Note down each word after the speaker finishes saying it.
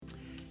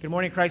Good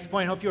morning, Christ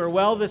Point. Hope you are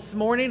well this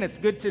morning. It's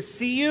good to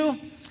see you.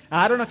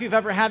 I don't know if you've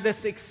ever had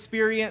this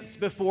experience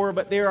before,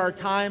 but there are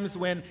times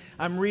when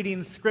I'm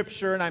reading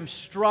Scripture and I'm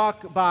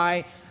struck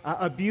by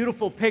a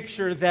beautiful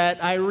picture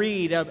that I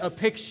read, a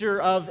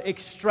picture of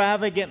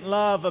extravagant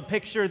love, a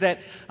picture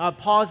that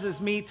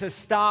pauses me to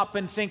stop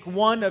and think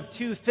one of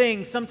two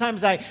things.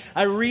 Sometimes I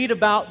read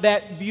about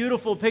that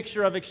beautiful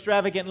picture of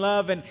extravagant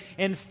love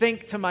and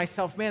think to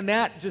myself, man,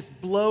 that just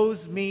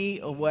blows me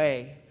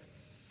away.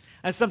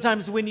 And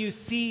sometimes when you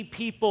see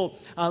people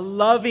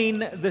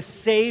loving the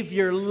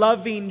Savior,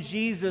 loving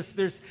Jesus,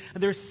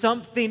 there's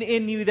something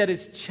in you that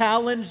is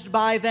challenged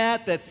by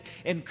that, that's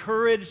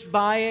encouraged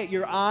by it.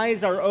 Your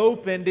eyes are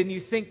opened and you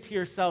think to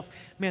yourself,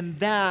 man,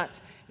 that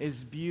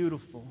is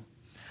beautiful.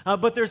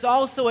 But there's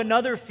also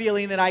another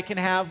feeling that I can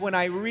have when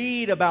I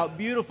read about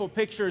beautiful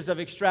pictures of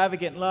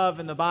extravagant love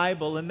in the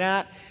Bible, and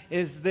that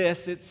is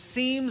this. It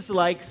seems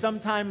like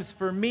sometimes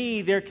for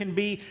me there can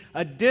be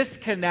a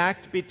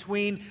disconnect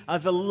between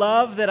the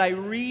love that I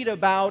read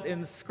about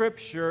in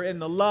Scripture and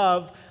the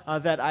love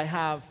that I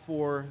have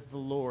for the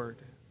Lord.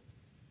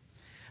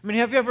 I mean,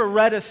 have you ever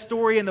read a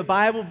story in the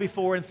Bible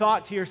before and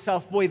thought to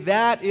yourself, boy,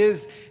 that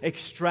is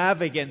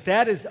extravagant,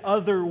 that is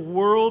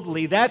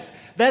otherworldly,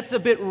 that's a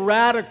bit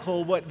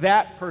radical what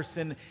that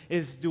person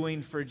is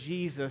doing for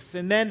Jesus.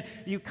 And then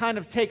you kind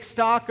of take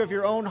stock of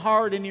your own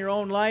heart and your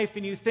own life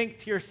and you think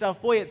to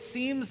yourself, boy, it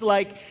seems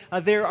like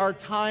there are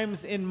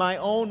times in my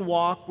own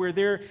walk where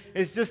there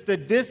is just a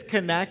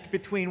disconnect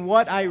between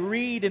what I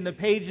read in the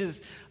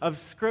pages of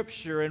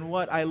Scripture and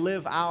what I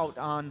live out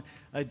on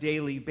a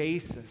daily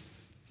basis.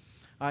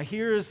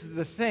 Here's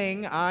the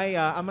thing,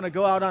 I'm going to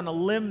go out on a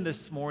limb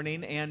this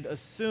morning and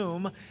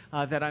assume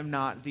that I'm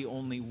not the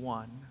only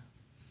one.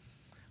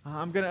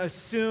 I'm going to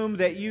assume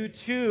that you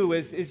too,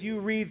 as you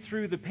read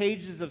through the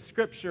pages of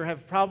Scripture,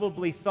 have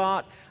probably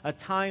thought a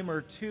time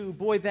or two,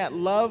 boy, that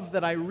love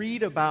that I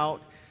read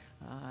about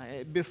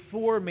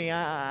before me,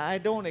 I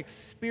don't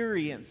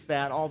experience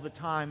that all the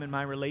time in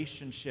my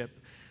relationship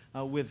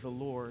with the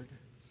Lord.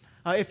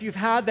 If you've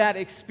had that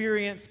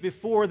experience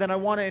before, then I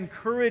want to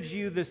encourage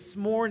you this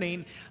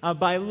morning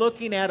by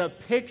looking at a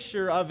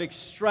picture of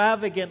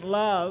extravagant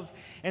love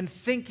and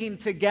thinking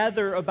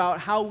together about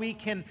how we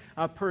can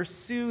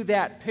pursue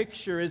that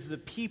picture as the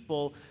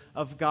people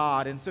of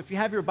God. And so if you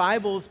have your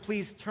Bibles,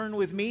 please turn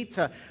with me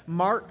to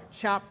Mark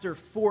chapter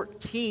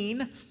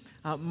 14.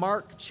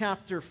 Mark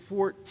chapter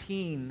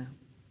 14.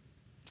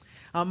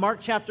 Mark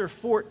chapter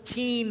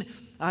 14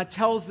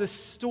 tells the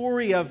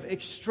story of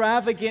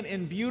extravagant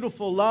and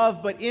beautiful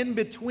love, but in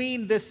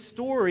between this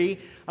story,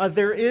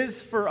 there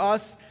is for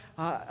us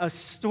a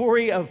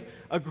story of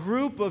a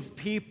group of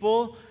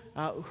people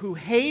who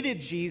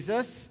hated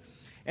Jesus,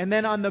 and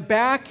then on the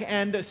back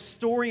end, a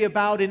story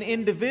about an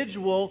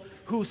individual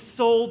who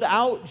sold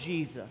out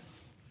Jesus.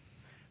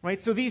 Right,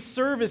 so these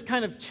serve as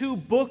kind of two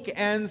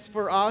bookends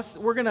for us.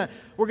 We're gonna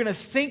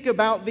think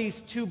about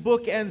these two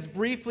bookends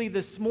briefly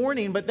this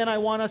morning, but then I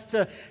want us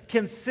to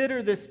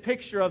consider this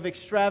picture of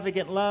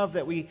extravagant love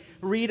that we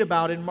read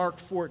about in Mark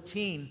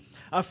 14.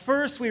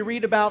 First, we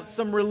read about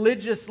some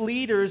religious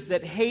leaders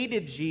that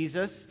hated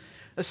Jesus.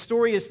 A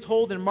story is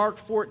told in Mark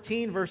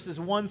 14, verses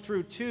 1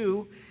 through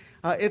 2.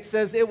 It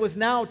says, "It was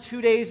now 2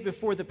 days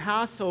before the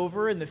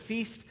Passover and the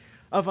Feast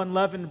of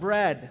Unleavened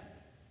Bread.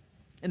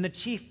 And the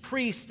chief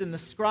priests and the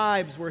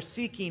scribes were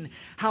seeking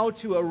how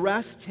to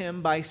arrest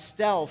him by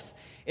stealth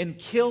and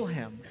kill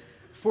him.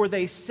 For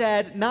they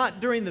said,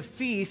 'Not during the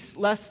feast,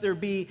 lest there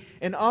be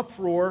an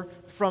uproar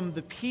from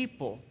the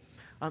people.'"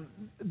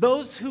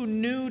 Those who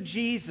knew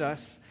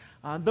Jesus,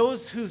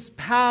 those whose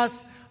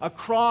paths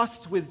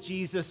crossed with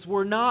Jesus,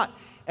 were not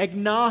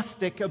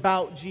agnostic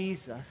about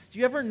Jesus. Do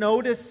you ever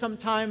notice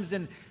sometimes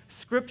in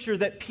Scripture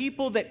that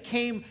people that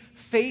came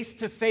face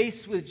to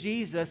face with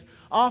Jesus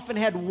often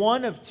had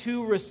one of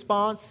two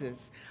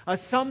responses?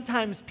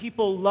 Sometimes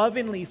people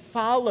lovingly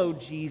followed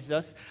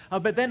Jesus,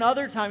 but then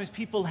other times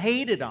people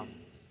hated him.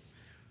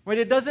 Right?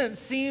 It doesn't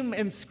seem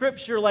in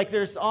Scripture like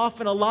there's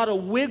often a lot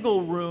of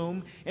wiggle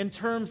room in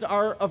terms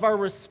of our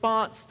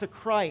response to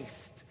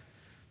Christ.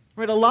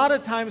 Right? A lot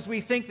of times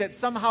we think that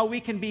somehow we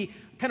can be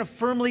kind of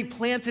firmly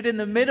planted in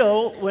the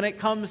middle when it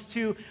comes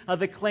to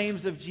the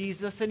claims of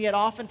Jesus, and yet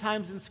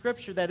oftentimes in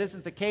Scripture that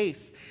isn't the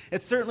case.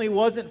 It certainly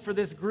wasn't for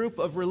this group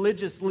of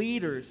religious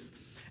leaders.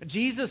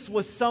 Jesus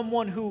was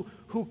someone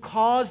who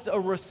caused a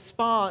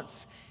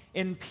response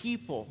in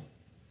people.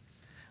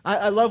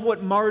 I love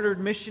what martyred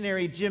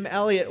missionary Jim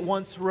Elliot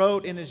once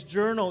wrote in his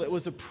journal. It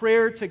was a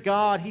prayer to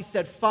God. He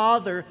said,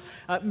 "Father,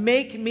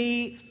 make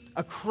me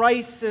a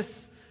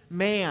crisis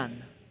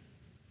man.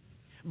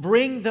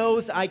 Bring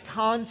those I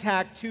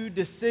contact to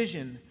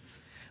decision.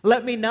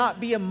 Let me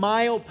not be a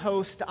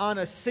milepost on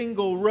a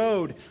single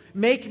road.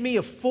 Make me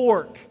a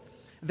fork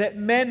that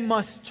men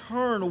must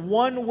turn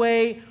one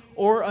way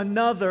or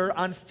another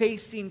on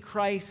facing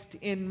Christ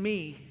in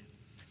me."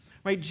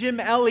 Right?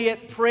 Jim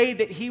Elliot prayed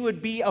that he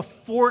would be a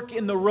fork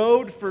in the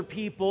road for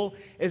people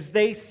as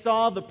they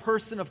saw the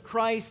person of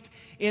Christ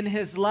in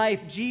his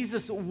life.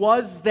 Jesus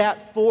was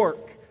that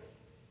fork.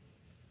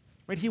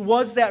 Right? He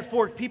was that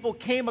fork. People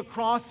came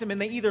across him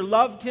and they either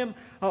loved him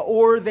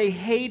or they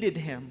hated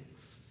him.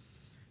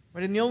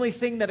 Right? And the only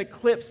thing that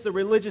eclipsed the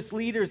religious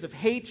leaders of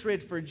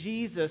hatred for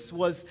Jesus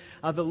was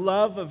the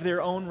love of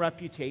their own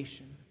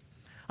reputation.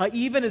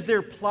 Even as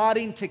they're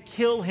plotting to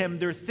kill him,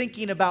 they're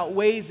thinking about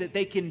ways that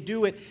they can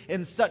do it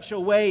in such a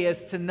way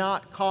as to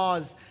not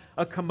cause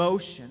a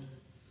commotion.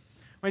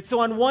 Right? So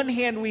on one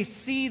hand, we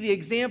see the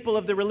example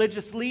of the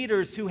religious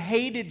leaders who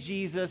hated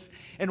Jesus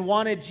and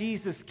wanted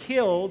Jesus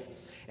killed.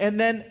 And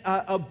then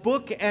a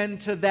bookend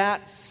to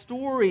that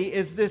story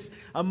is this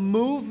a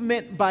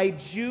movement by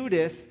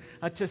Judas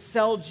to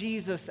sell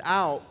Jesus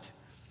out.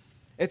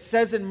 It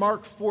says in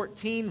Mark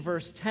 14,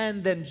 verse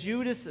 10, "Then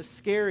Judas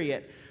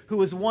Iscariot, who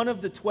was one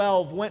of the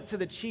 12, went to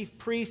the chief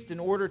priest in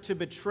order to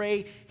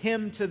betray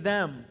him to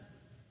them.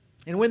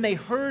 And when they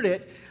heard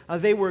it,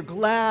 they were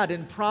glad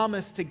and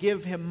promised to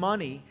give him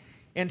money.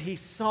 And he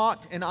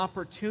sought an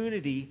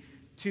opportunity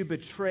to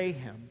betray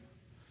him."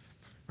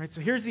 Right,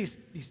 so here's these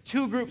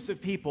two groups of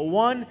people.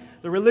 One,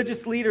 the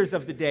religious leaders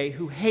of the day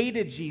who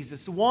hated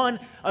Jesus. One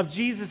of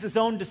Jesus'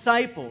 own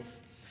disciples.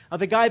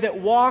 The guy that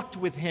walked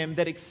with him,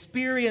 that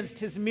experienced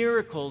his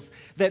miracles,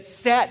 that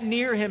sat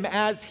near him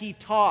as he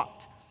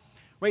taught.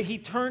 Right, he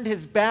turned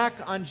his back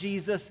on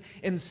Jesus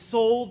and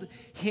sold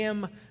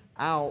him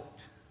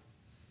out.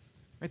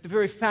 Right, the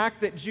very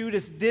fact that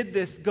Judas did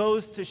this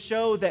goes to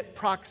show that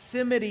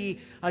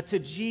proximity to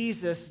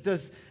Jesus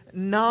does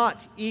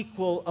not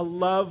equal a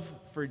love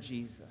for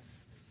Jesus.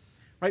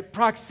 Right,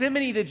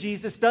 proximity to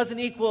Jesus doesn't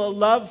equal a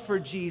love for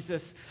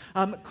Jesus.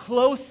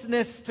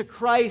 Closeness to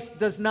Christ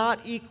does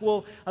not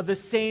equal the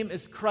same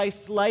as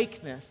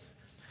Christ-likeness.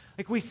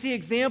 Like we see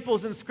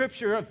examples in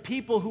Scripture of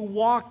people who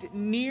walked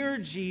near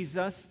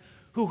Jesus,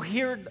 who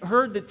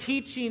heard the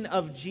teaching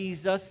of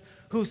Jesus,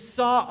 who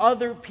saw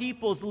other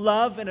people's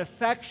love and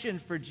affection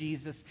for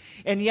Jesus.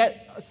 And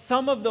yet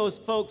some of those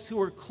folks who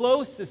were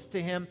closest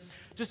to him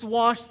just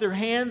washed their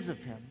hands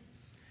of him.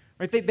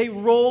 Right? They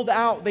rolled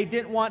out. They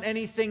didn't want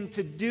anything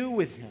to do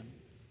with him.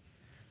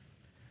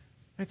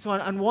 And so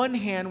on one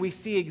hand, we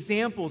see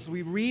examples,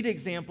 we read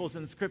examples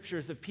in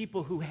Scriptures of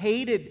people who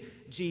hated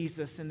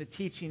Jesus and the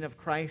teaching of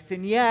Christ.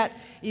 And yet,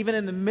 even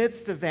in the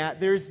midst of that,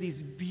 there's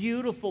these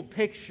beautiful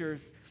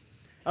pictures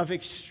of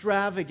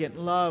extravagant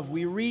love.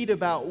 We read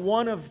about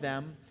one of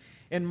them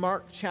in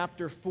Mark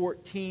chapter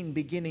 14,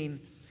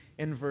 beginning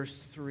in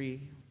verse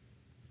 3.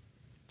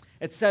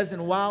 It says,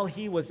 "And while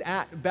he was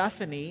at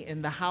Bethany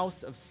in the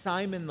house of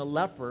Simon the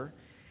leper,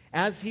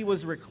 as he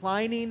was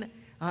reclining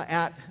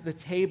at the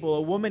table,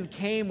 a woman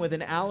came with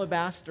an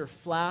alabaster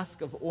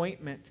flask of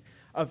ointment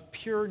of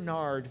pure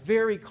nard,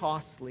 very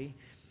costly,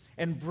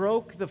 and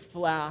broke the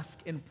flask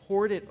and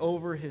poured it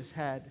over his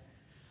head.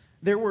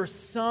 There were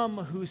some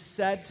who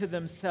said to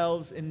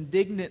themselves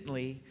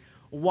indignantly,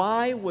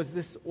 'Why was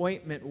this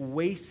ointment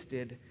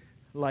wasted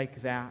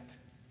like that?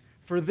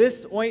 For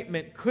this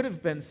ointment could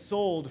have been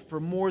sold for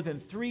more than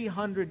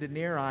 300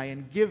 denarii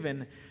and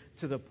given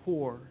to the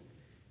poor.'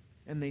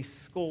 And they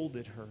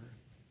scolded her."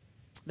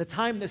 The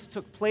time this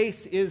took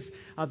place is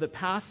the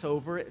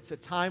Passover. It's a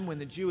time when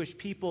the Jewish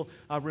people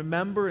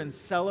remember and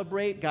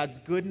celebrate God's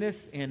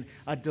goodness in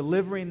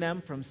delivering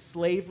them from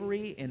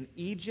slavery in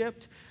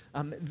Egypt.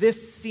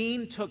 This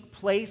scene took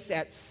place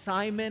at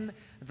Simon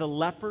the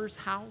leper's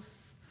house.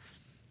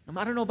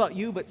 I don't know about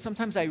you, but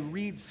sometimes I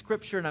read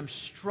Scripture and I'm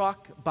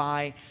struck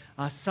by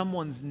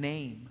someone's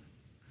name.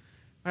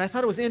 And I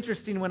thought it was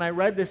interesting when I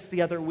read this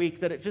the other week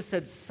that it just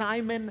said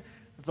Simon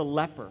the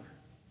leper.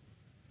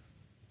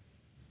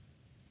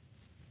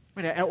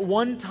 At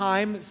one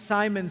time,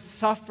 Simon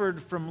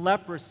suffered from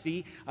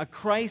leprosy.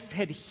 Christ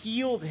had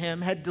healed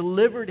him, had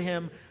delivered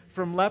him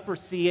from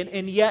leprosy,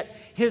 and yet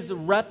his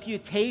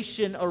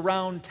reputation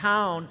around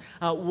town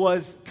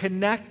was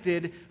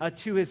connected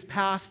to his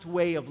past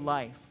way of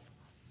life.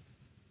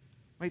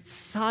 Right?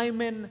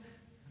 Simon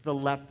the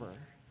leper.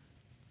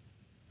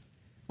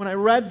 When I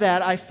read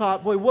that, I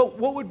thought, boy,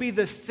 what would be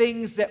the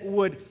things that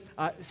would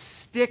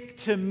stick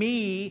to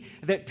me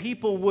that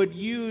people would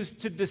use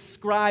to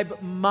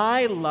describe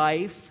my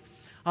life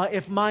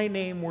if my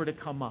name were to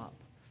come up?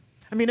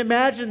 I mean,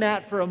 imagine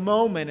that for a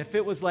moment. If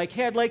it was like,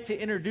 "Hey, I'd like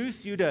to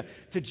introduce you to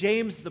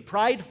James the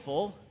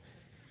Prideful.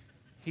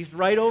 He's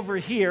right over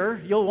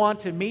here. You'll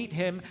want to meet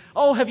him.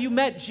 Oh, have you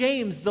met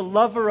James, the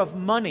lover of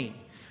money?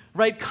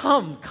 Right?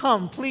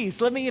 Come,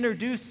 please, let me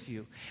introduce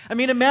you." I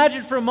mean,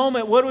 imagine for a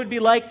moment what it would be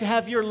like to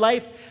have your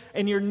life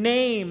and your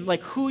name,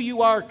 like who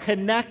you are,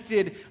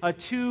 connected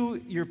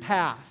to your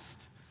past.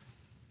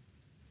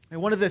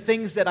 And one of the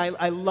things that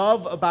I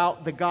love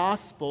about the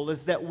gospel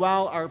is that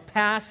while our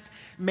past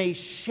may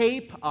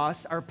shape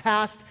us, our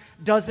past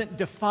doesn't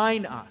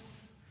define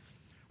us.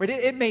 Right?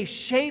 It may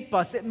shape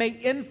us, it may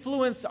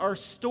influence our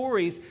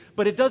stories,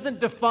 but it doesn't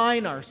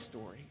define our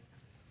story.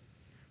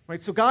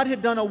 Right? So God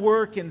had done a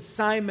work in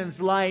Simon's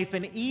life,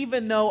 and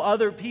even though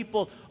other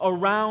people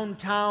around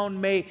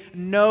town may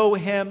know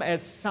him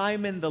as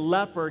Simon the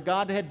leper,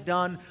 God had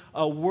done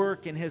a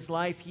work in his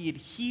life. He had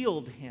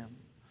healed him.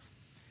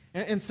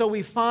 And so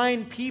we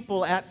find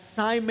people at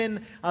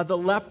Simon the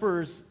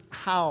leper's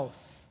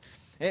house.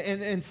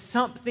 And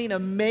something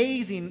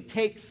amazing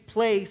takes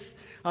place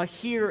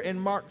here in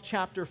Mark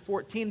chapter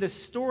 14. The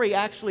story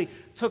actually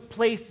took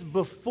place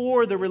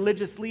before the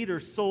religious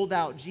leaders sold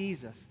out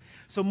Jesus.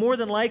 So more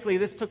than likely,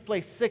 this took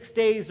place 6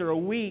 days or a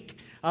week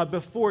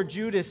before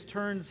Judas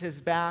turns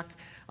his back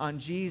on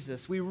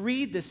Jesus. We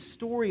read this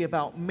story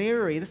about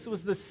Mary. This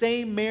was the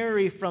same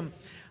Mary from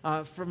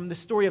the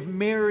story of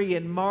Mary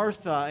and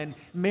Martha, and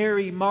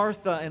Mary,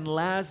 Martha, and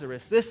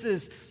Lazarus. This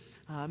is,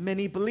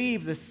 many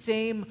believe, the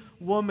same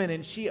woman,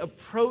 and she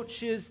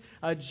approaches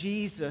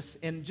Jesus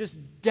and just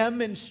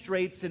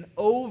demonstrates an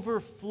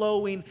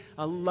overflowing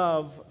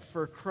love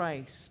for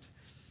Christ.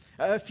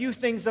 A few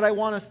things that I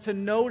want us to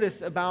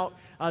notice about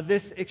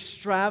this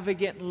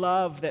extravagant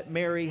love that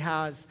Mary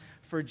has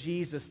for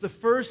Jesus. The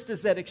first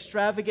is that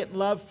extravagant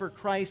love for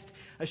Christ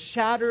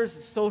shatters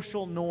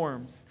social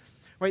norms.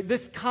 Right?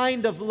 This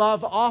kind of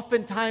love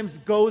oftentimes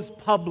goes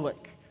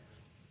public.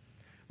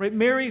 Right?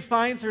 Mary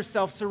finds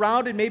herself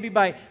surrounded maybe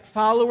by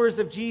followers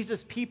of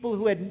Jesus, people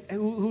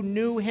who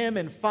knew him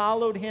and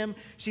followed him.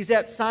 She's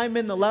at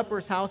Simon the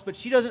leper's house, but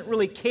she doesn't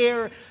really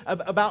care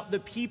about the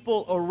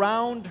people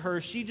around her.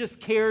 She just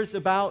cares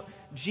about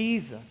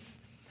Jesus.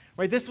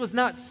 Right? This was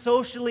not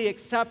socially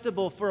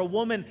acceptable for a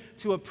woman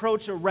to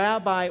approach a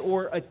rabbi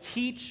or a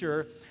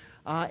teacher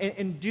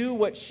and do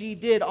what she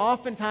did.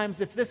 Oftentimes,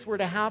 if this were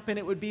to happen,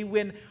 it would be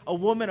when a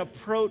woman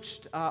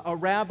approached a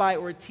rabbi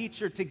or a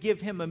teacher to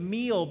give him a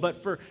meal.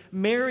 But for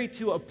Mary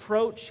to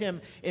approach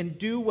him and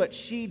do what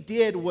she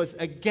did was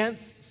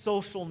against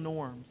social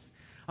norms.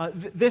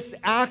 This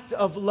act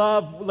of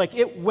love, like,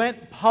 it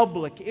went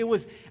public. It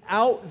was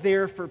out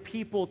there for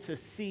people to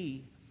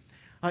see.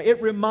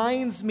 It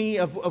reminds me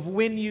of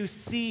when you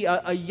see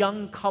a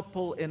young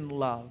couple in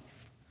love.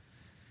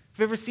 Have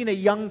you ever seen a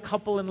young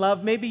couple in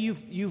love? Maybe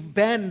you've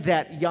been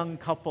that young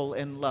couple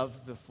in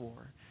love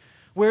before,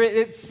 where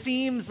it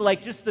seems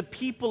like just the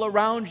people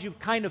around you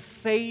kind of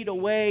fade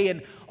away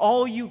and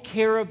all you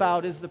care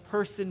about is the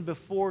person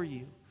before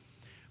you.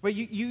 Right?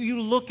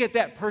 You look at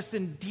that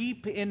person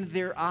deep in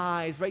their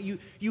eyes, right?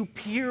 You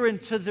peer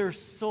into their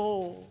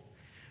soul.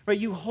 Right?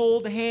 You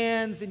hold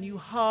hands and you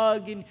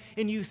hug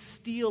and you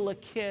steal a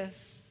kiss.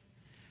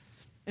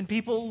 And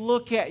people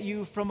look at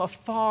you from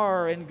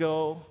afar and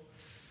go,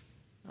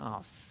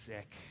 "Oh,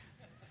 sick."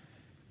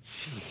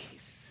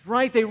 Jeez.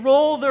 Right? They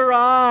roll their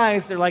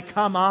eyes. They're like,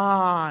 "Come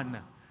on."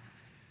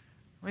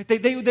 Right?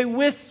 They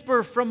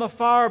whisper from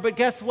afar, but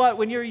guess what?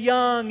 When you're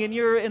young and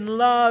you're in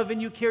love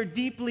and you care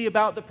deeply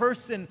about the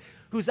person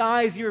whose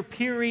eyes you're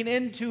peering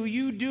into,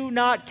 you do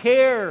not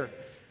care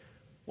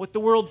what the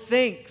world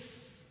thinks.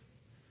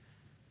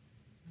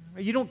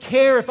 You don't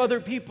care if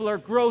other people are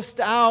grossed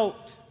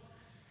out.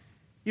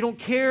 You don't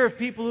care if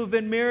people who've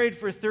been married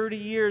for 30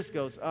 years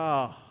goes,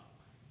 "Oh,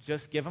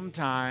 just give them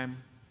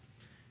time.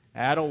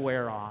 That'll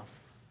wear off."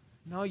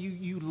 No,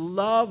 you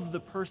love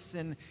the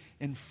person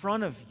in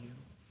front of you.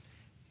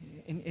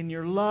 And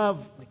your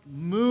love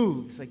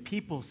moves, like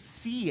people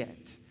see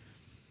it.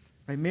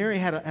 Right? Mary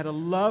had a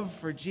love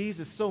for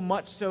Jesus, so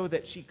much so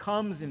that she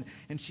comes and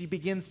she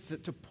begins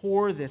to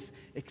pour this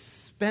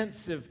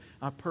expensive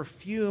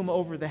perfume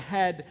over the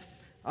head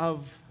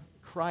of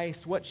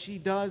Christ. What she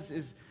does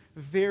is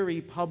very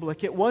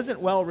public. It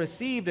wasn't well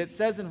received. It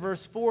says in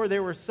verse 4,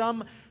 there were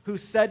some who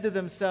said to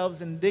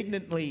themselves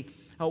indignantly,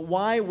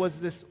 "Why was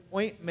this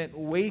ointment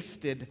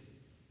wasted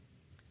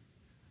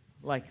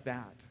like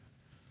that?"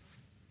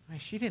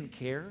 She didn't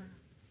care.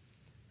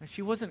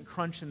 She wasn't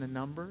crunching the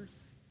numbers.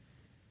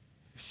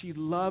 She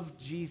loved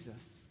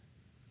Jesus,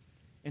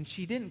 and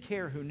she didn't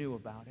care who knew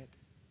about it.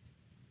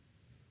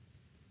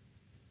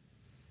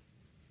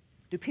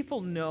 Do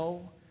people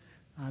know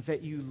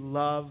that you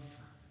love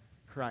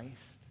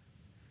Christ?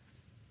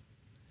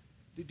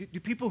 Do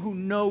people who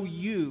know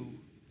you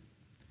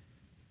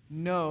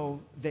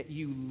know that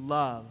you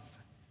love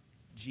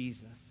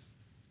Jesus?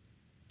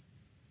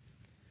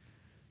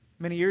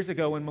 Many years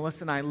ago, when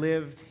Melissa and I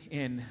lived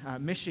in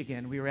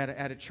Michigan, we were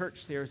at a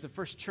church there. It was the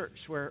first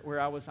church where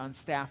I was on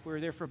staff. We were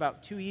there for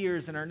about 2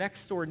 years, and our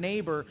next door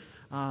neighbor,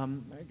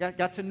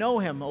 got to know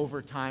him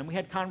over time. We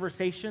had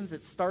conversations.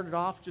 It started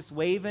off just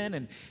waving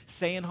and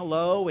saying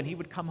hello, and he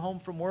would come home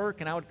from work,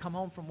 and I would come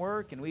home from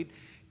work, and we'd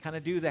kind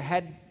of do the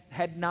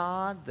head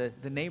nod,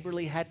 the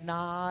neighborly head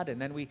nod,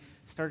 and then we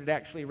started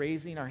actually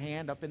raising our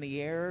hand up in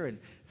the air and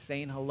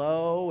saying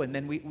hello, and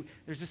then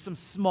there's just some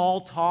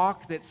small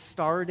talk that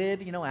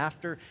started,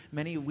 after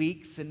many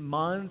weeks and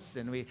months,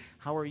 and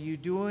 "How are you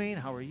doing?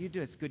 How are you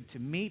doing? It's good to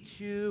meet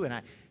you,"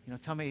 and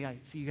tell me, I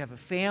see you have a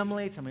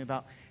family, tell me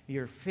about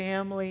your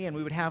family, and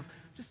we would have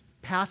just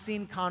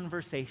passing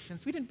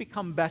conversations. We didn't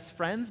become best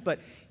friends, but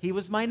he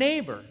was my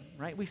neighbor,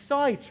 right? We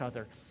saw each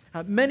other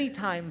many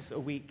times a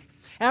week.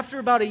 After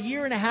about 1.5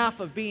 years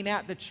of being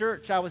at the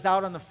church, I was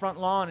out on the front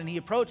lawn, and he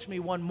approached me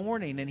one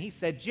morning, and he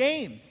said,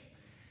 "James."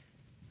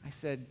 I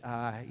said,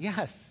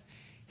 "Yes."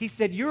 He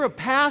said, "You're a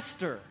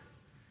pastor."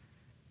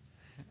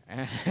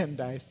 And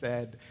I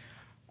said,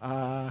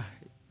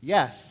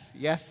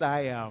 Yes, I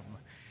am."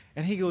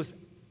 And he goes,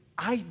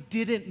 I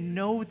didn't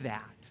know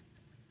that.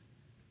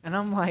 And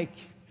I'm like,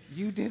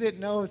 you didn't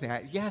know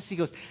that? Yes. He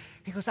goes,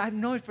 I've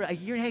known it for a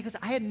year and a half. He goes,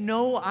 I had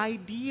no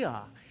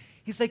idea.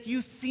 He's like,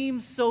 you seem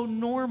so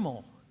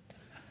normal.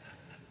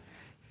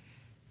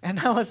 And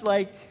I was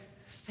like,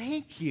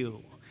 thank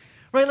you.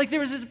 Right? Like there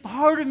was this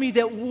part of me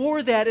that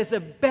wore that as a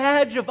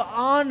badge of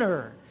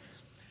honor.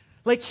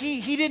 Like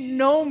he didn't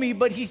know me,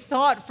 but he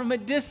thought from a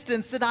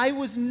distance that I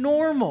was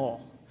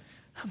normal.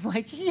 I'm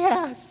like,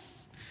 yes.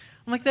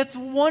 I'm like, that's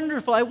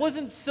wonderful. I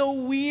wasn't so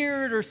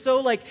weird or so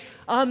like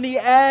on the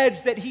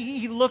edge that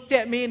he looked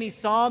at me and he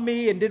saw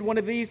me and did one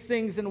of these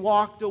things and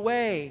walked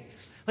away.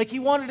 Like he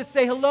wanted to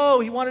say hello.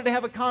 He wanted to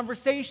have a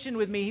conversation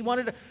with me. He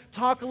wanted to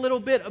talk a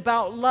little bit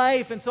about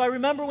life. And so I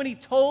remember when he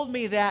told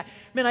me that,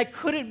 man, I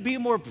couldn't be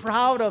more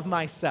proud of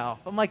myself.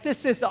 I'm like,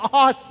 this is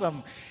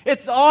awesome.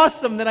 It's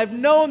awesome that I've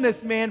known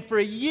this man for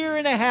a year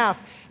and a half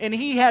and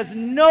he has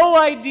no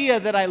idea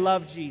that I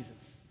love Jesus.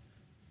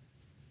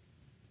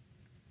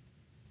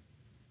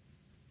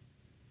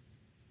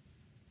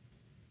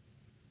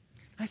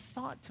 I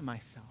thought to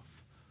myself,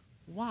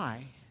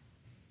 why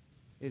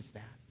is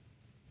that?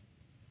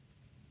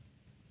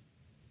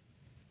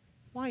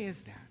 Why is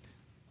that?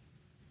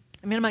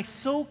 I mean, am I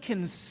so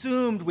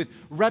consumed with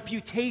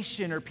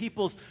reputation or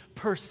people's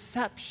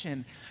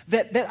perception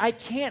that I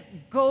can't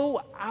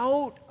go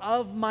out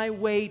of my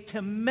way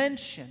to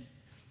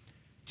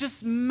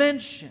just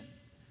mention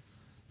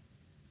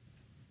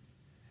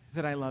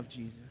that I love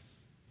Jesus?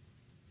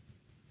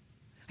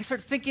 I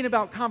start thinking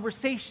about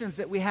conversations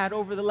that we had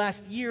over the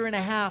last year and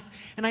a half,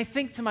 and I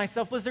think to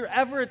myself, was there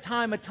ever a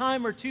time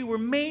or two, where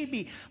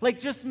maybe, like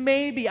just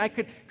maybe, I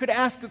could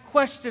ask a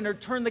question or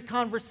turn the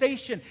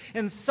conversation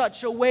in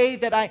such a way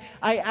that I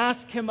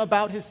ask him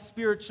about his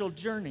spiritual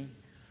journey?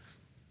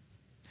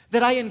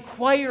 That I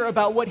inquire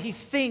about what he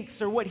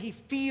thinks or what he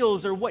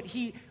feels or what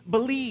he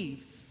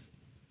believes.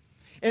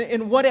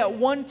 And what at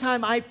one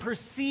time I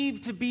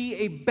perceived to be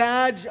a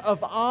badge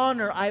of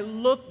honor, I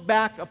look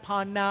back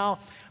upon now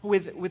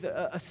with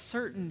a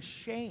certain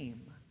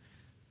shame.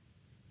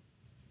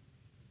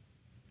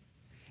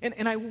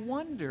 And I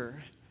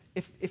wonder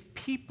if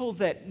people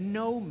that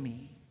know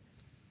me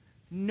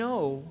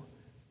know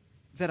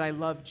that I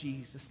love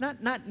Jesus.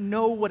 Not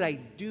know what I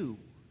do,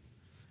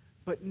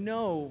 but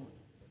know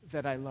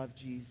that I love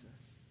Jesus.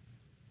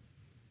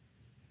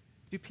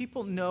 Do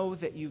people know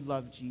that you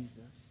love Jesus?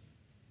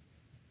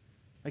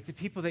 Like the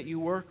people that you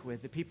work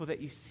with, the people that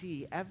you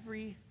see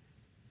every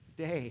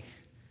day,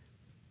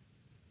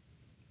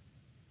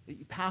 that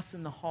you pass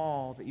in the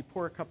hall, that you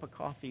pour a cup of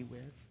coffee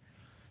with,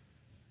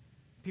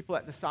 people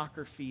at the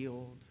soccer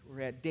field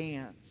or at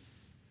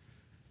dance,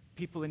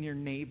 people in your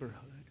neighborhood.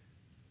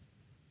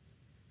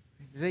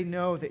 They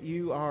know that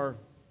you are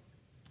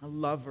a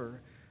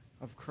lover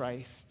of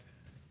Christ.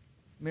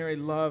 Mary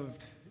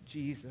loved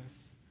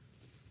Jesus.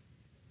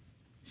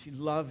 She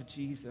loved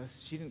Jesus.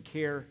 She didn't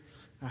care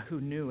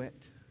who knew it.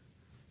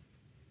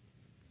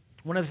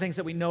 One of the things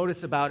that we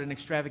notice about an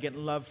extravagant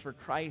love for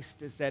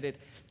Christ is that it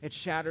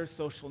shatters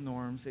social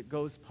norms. It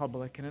goes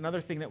public. And another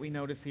thing that we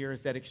notice here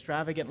is that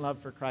extravagant love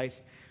for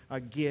Christ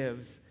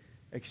gives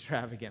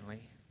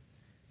extravagantly.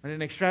 And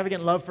an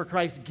extravagant love for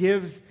Christ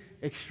gives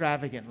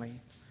extravagantly.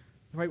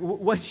 Right?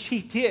 What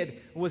she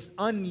did was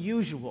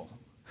unusual.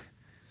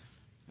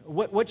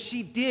 What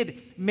she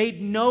did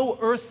made no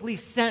earthly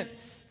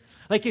sense.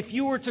 Like if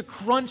you were to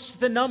crunch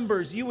the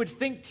numbers, you would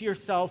think to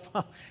yourself,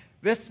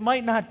 this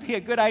might not be a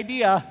good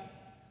idea.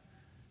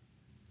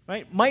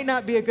 Right? Might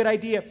not be a good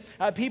idea.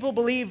 People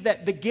believe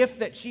that the gift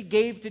that she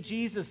gave to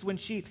Jesus when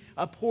she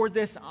poured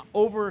this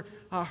over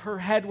her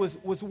head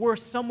was worth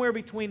somewhere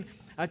between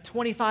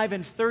 $25,000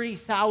 and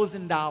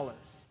 $30,000.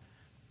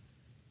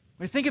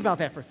 Think about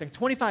that for a second.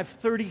 $25,000,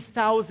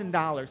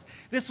 $30,000.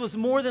 This was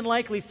more than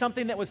likely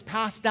something that was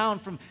passed down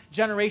from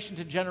generation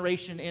to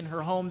generation in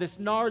her home. This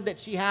nard that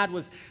she had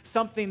was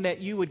something that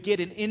you would get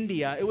in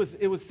India.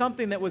 It was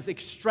something that was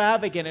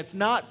extravagant. It's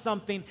not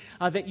something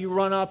that you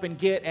run up and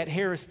get at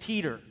Harris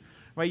Teeter.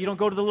 Right? You don't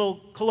go to the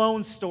little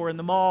cologne store in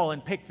the mall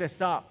and pick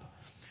this up.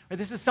 Right?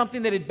 This is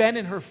something that had been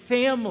in her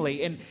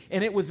family, and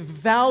it was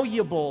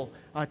valuable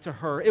to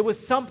her. It was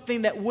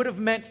something that would have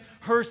meant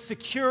her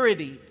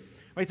security.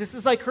 Right? This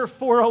is like her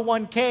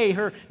 401k,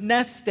 her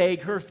nest egg,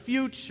 her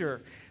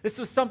future. This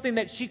was something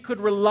that she could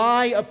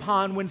rely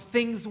upon when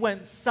things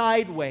went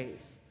sideways.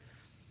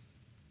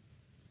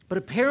 But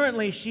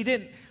apparently she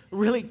didn't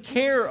really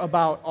care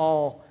about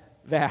all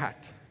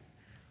that.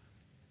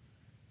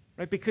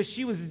 Right? Because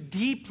she was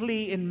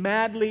deeply and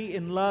madly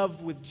in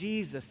love with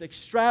Jesus.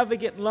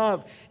 Extravagant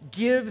love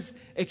gives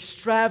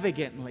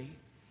extravagantly.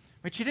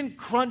 Right? She didn't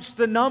crunch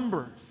the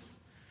numbers.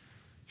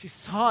 She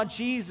saw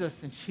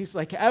Jesus and she's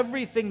like,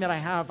 everything that I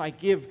have, I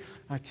give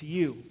to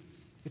you.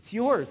 It's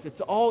yours. It's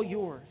all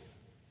yours.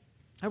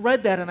 I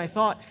read that and I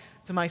thought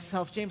to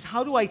myself, James,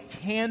 how do I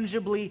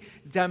tangibly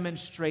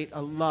demonstrate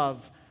a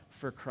love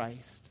for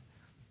Christ?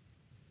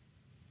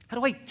 How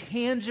do I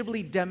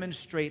tangibly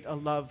demonstrate a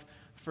love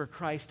for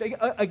Christ?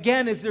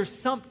 Again, is there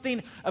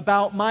something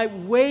about my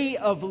way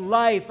of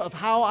life, of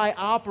how I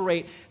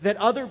operate, that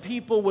other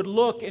people would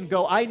look and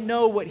go, I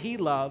know what he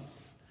loves.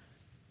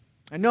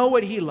 I know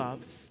what he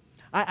loves.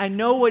 I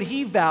know what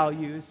he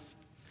values.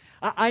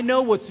 I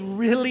know what's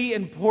really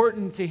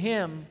important to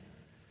him.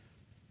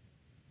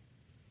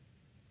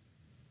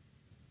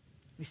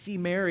 We see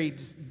Mary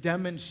just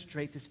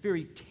demonstrate this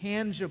very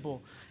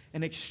tangible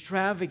and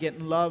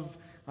extravagant love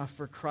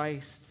for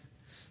Christ.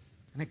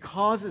 And it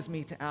causes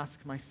me to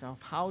ask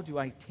myself, how do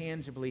I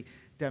tangibly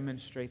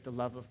demonstrate the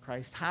love of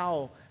Christ?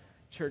 How,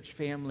 church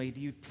family, do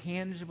you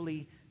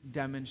tangibly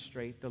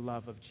demonstrate the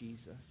love of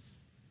Jesus?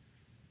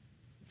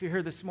 If you're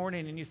here this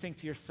morning and you think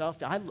to yourself,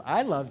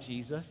 I love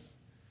Jesus.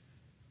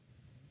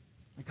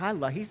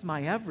 He's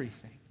my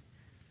everything.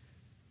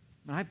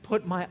 And I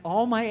put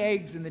all my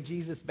eggs in the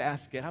Jesus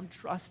basket. I'm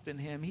trusting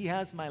him. He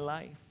has my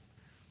life.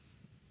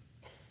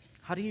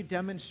 How do you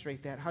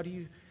demonstrate that? How do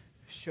you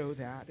show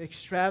that?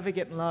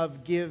 Extravagant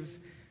love gives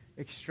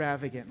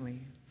extravagantly.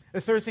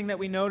 The third thing that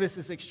we notice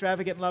is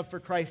extravagant love for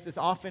Christ is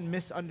often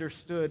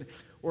misunderstood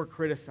or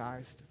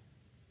criticized.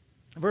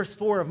 Verse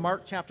 4 of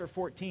Mark chapter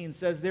 14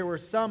 says, there were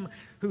some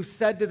who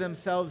said to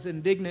themselves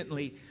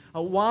indignantly,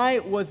 why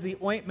was the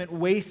ointment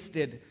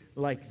wasted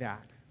like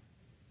that?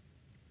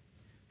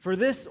 For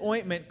this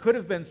ointment could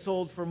have been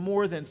sold for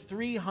more than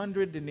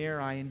 300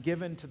 denarii and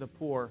given to the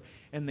poor,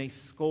 and they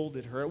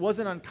scolded her. It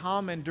wasn't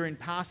uncommon during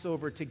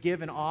Passover to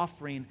give an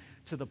offering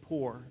to the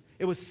poor.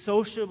 It was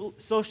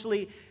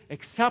socially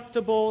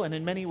acceptable and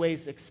in many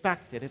ways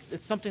expected.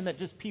 It's something that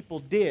just people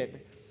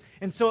did.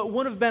 And so it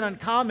wouldn't have been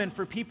uncommon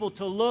for people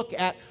to look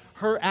at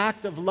her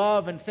act of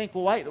love and think,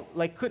 well,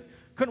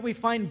 couldn't we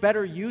find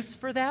better use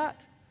for that?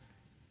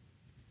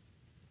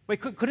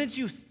 Wait, couldn't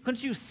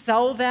you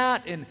sell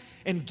that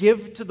and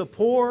give to the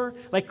poor?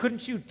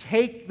 Couldn't you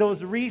take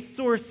those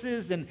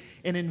resources and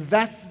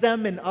invest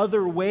them in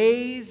other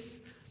ways?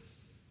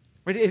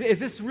 Right? Is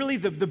this really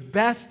the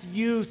best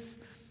use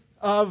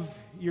of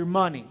your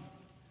money?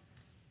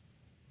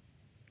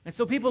 And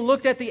so people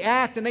looked at the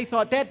act and they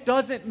thought, that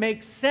doesn't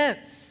make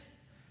sense.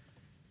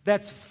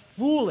 That's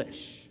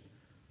foolish.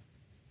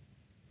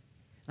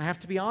 I have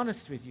to be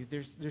honest with you.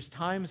 There's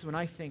times when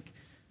I think,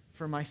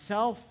 for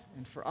myself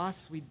and for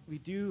us, we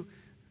do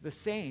the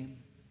same.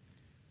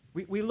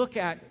 We look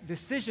at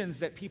decisions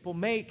that people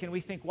make and we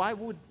think, why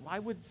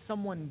would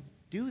someone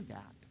do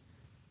that?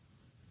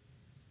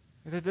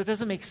 That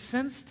doesn't make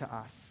sense to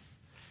us.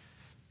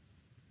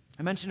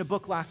 I mentioned a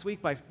book last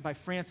week by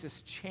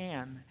Francis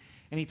Chan,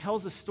 and he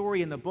tells a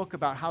story in the book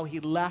about how he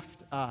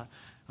left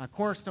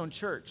Cornerstone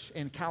Church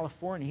in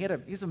California.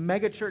 He's a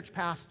mega church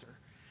pastor,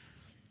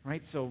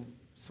 right? So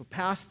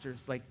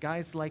pastors,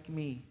 guys like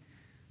me,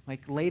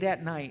 late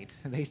at night,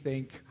 they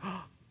think,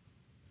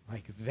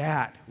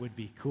 that would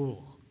be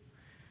cool,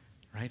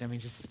 right? I mean,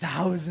 just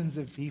thousands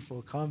of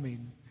people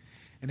coming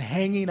and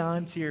hanging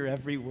on to your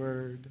every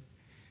word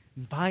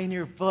and buying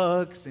your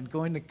books and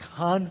going to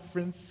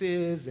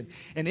conferences.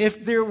 And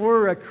if there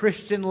were a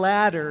Christian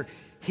ladder,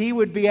 he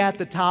would be at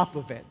the top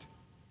of it.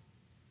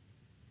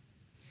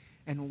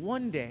 And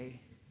one day,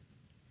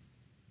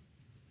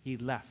 he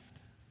left.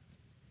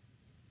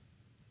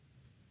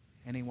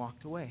 And he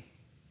walked away.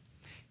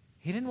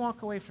 He didn't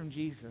walk away from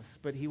Jesus,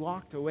 but he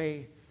walked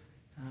away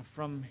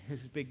from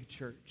his big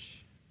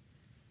church.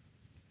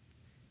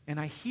 And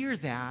I hear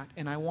that,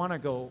 and I want to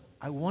go,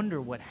 I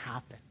wonder what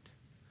happened.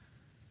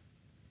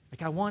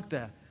 I want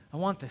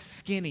the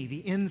skinny,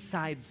 the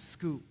inside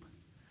scoop,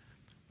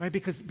 right?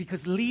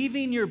 Because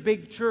leaving your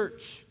big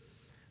church,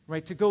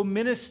 right, to go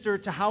minister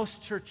to house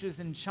churches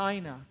in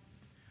China,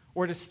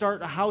 or to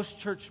start a house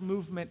church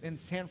movement in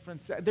San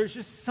Francisco, there's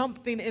just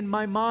something in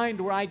my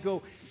mind where I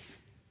go,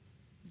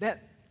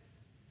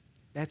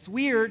 that's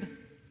weird.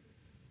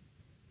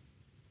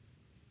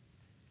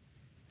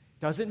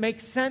 Doesn't make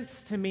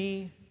sense to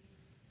me.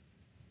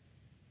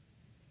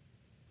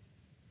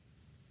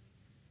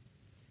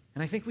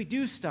 And I think we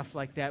do stuff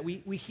like that.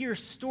 We hear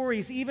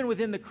stories even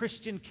within the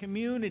Christian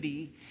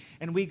community,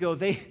 and we go,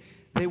 they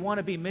want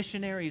to be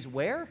missionaries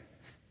where?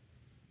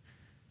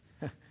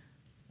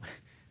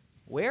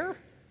 Where?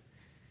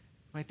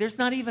 Right, there's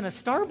not even a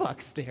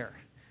Starbucks there.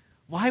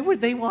 Why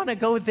would they want to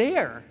go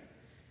there?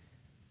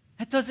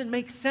 That doesn't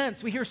make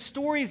sense. We hear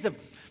stories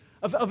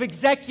of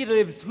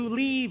executives who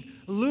leave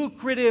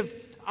lucrative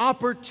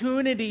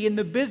opportunity in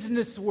the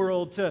business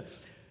world to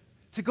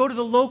go to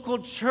the local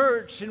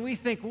church, and we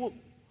think, well,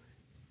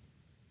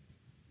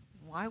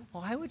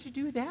 why would you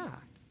do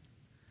that?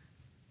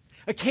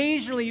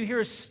 Occasionally you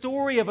hear a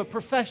story of a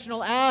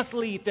professional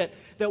athlete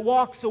that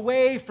walks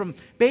away from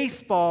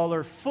baseball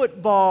or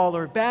football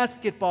or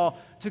basketball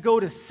to go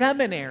to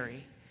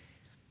seminary.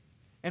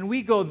 And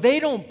we go, they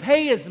don't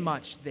pay as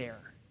much there.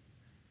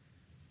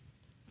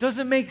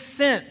 Doesn't make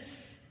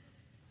sense.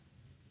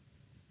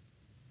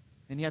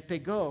 And yet they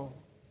go.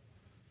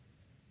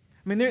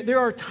 I mean, there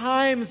are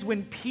times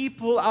when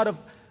people out of,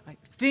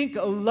 think,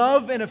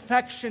 love and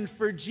affection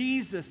for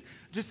Jesus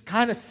just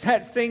kind of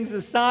set things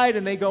aside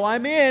and they go,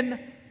 I'm in.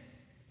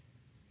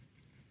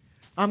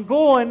 I'm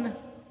going.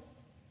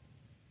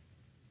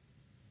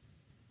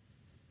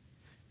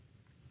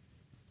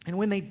 And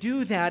when they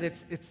do that,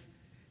 it's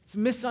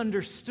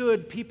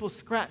misunderstood. People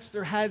scratch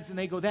their heads and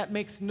they go, that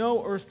makes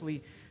no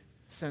earthly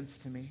sense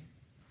to me.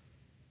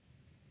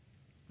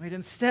 Right?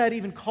 Instead,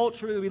 even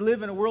culturally, we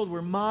live in a world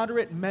where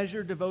moderate,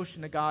 measured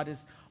devotion to God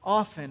is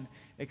often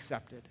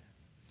accepted.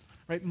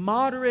 Right?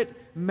 Moderate,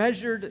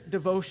 measured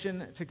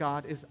devotion to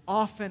God is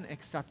often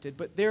accepted,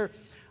 but there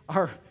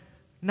are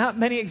not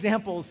many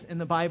examples in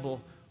the Bible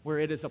where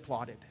it is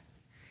applauded.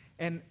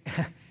 And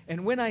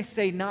when I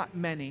say not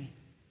many,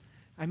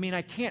 I mean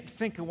I can't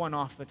think of one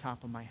off the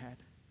top of my head.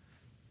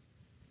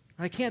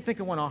 I can't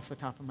think of one off the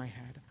top of my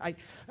head. I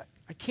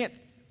can't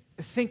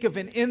think of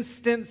an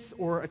instance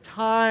or a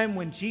time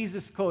when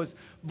Jesus goes,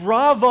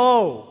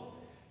 bravo,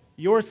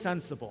 you're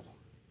sensible.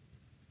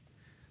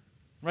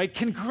 Right?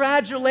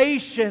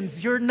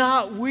 Congratulations, you're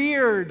not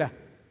weird.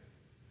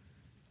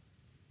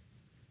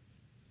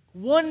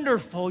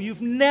 Wonderful,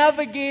 you've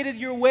navigated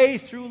your way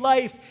through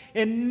life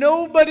and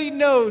nobody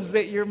knows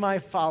that you're my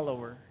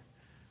follower.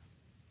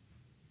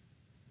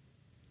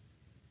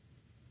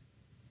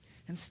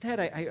 Instead,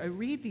 I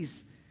read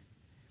these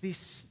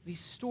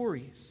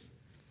stories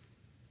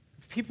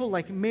of people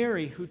like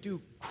Mary who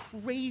do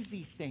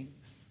crazy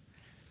things.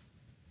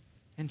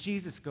 And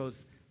Jesus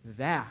goes,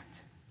 that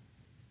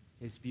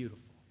is beautiful.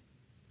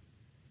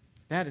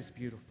 That is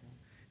beautiful.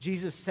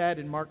 Jesus said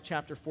in Mark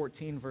chapter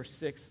 14, verse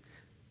 6,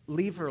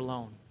 leave her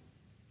alone.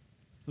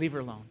 Leave her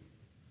alone.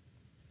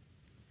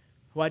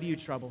 Why do you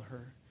trouble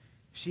her?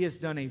 She has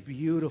done a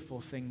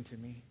beautiful thing to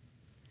me.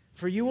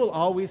 For you will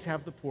always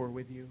have the poor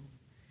with you.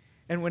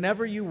 And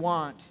whenever you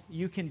want,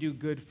 you can do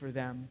good for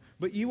them.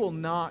 But you will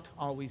not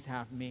always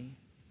have me.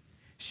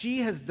 She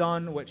has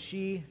done what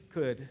she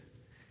could.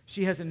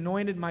 She has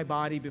anointed my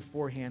body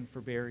beforehand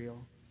for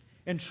burial.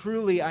 And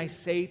truly I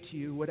say to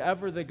you,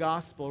 whatever the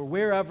gospel, or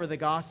wherever the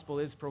gospel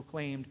is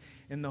proclaimed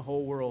in the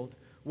whole world,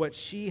 what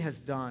she has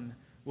done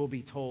will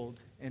be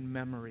told in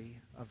memory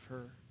of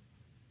her.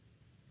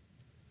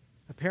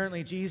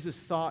 Apparently, Jesus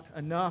thought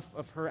enough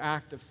of her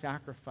act of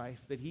sacrifice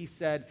that he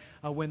said,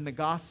 when the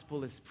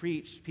gospel is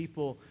preached,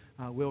 people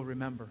will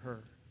remember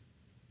her.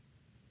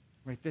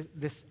 Right?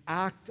 This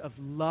act of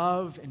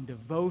love and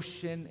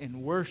devotion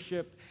and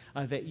worship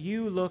that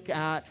you look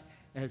at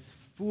as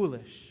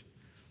foolish,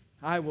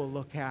 I will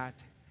look at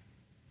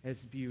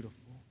as beautiful.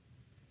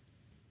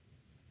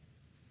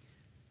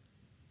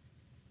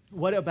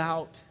 What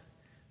about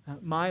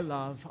my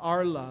love,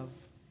 our love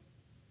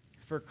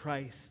for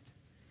Christ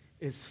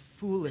is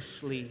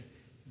foolishly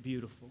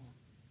beautiful?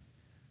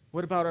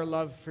 What about our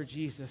love for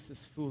Jesus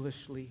is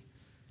foolishly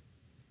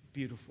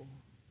beautiful?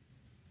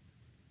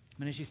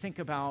 And as you think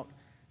about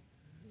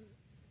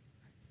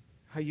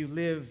how you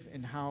live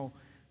and how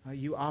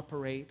you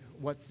operate,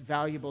 what's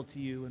valuable to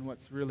you and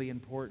what's really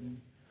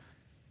important,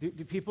 do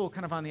people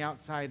kind of on the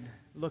outside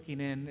looking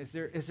in, is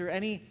there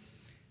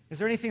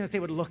anything that they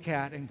would look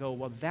at and go,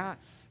 well,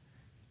 that's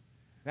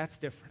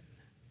different.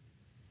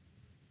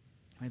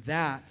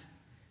 That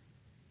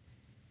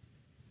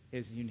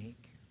is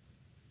unique.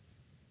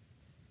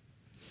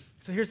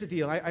 So here's the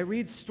deal. I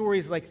read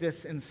stories like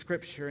this in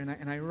Scripture,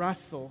 and I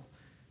wrestle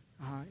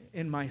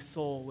in my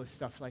soul with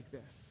stuff like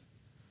this.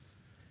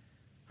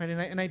 Right?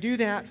 And I do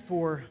that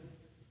for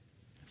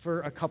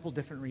a couple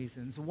different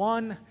reasons.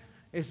 One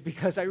is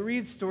because I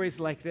read stories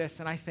like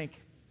this, and I think,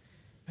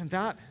 and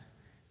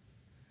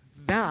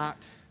that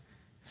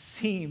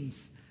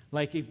seems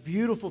like a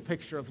beautiful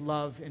picture of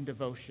love and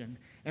devotion.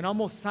 And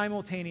almost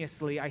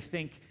simultaneously, I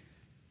think,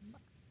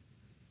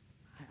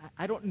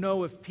 I don't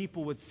know if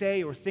people would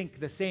say or think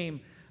the same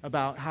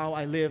about how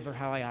I live or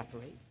how I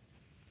operate.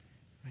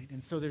 Right?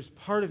 And so there's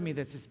part of me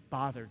that's just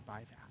bothered by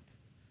that.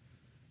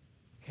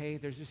 Okay?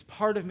 There's this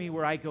part of me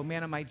where I go,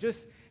 man, am I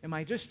just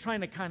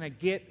trying to kind of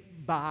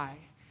get by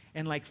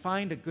and like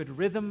find a good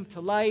rhythm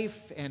to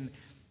life and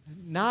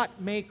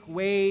not make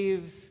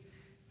waves,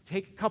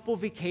 take a couple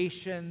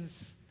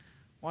vacations,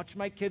 watch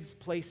my kids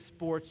play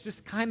sports,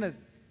 just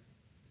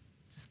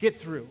get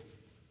through.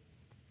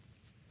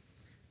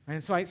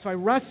 And so I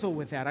wrestle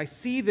with that. I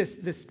see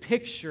this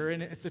picture,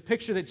 and it's a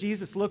picture that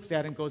Jesus looks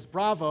at and goes,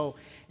 bravo.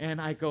 And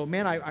I go,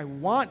 man, I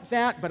want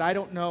that, but I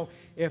don't know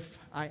if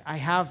I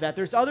have that.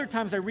 There's other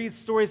times I read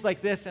stories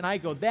like this, and I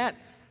go, that's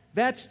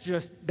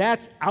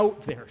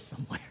out there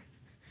somewhere.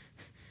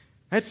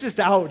 That's just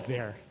out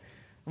there.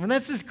 I mean,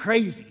 that's just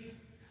crazy.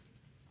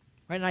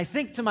 Right? And I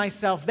think to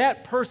myself,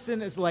 that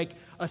person is like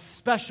a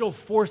special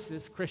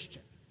forces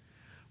Christian.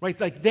 Right?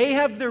 Like they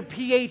have their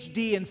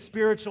PhD in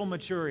spiritual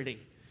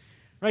maturity.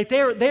 Right?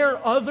 They're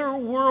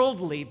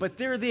otherworldly, but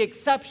they're the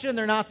exception,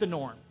 they're not the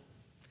norm.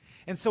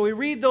 And so we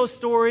read those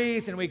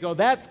stories and we go,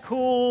 that's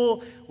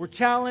cool, we're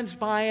challenged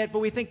by it, but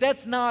we think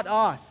that's not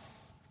us.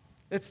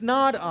 It's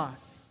not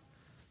us.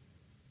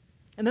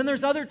 And then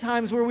there's other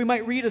times where we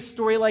might read a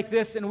story like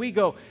this and we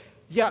go,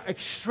 yeah,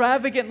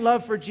 extravagant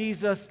love for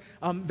Jesus,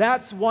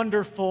 that's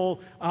wonderful,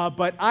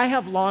 but I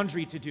have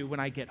laundry to do when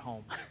I get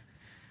home.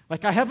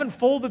 Like I haven't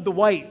folded the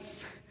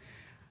whites.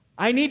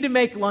 I need to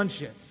make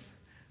lunches.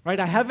 Right?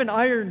 I haven't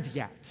ironed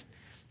yet.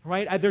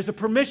 Right? There's a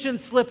permission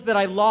slip that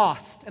I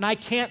lost, and I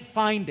can't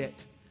find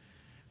it.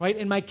 right?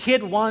 And my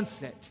kid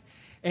wants it.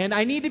 And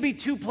I need to be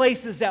two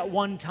places at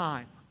one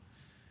time,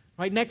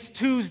 right? Next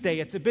Tuesday,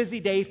 it's a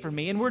busy day for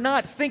me. And we're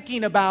not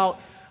thinking about,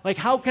 like,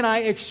 how can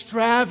I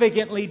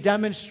extravagantly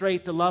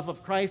demonstrate the love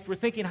of Christ? We're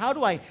thinking, how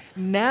do I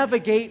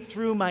navigate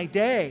through my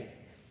day?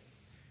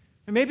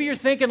 And maybe you're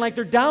thinking, like,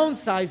 they're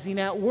downsizing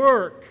at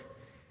work.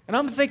 And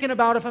I'm thinking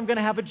about if I'm going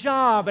to have a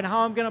job and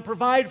how I'm going to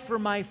provide for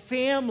my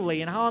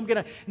family and how I'm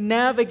going to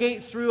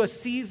navigate through a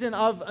season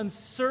of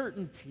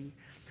uncertainty.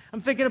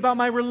 I'm thinking about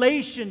my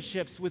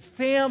relationships with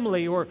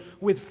family or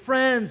with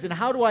friends and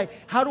how do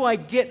I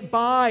get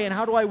by and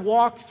how do I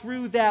walk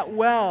through that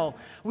well.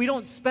 We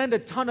don't spend a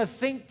ton of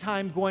think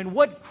time going,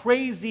 what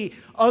crazy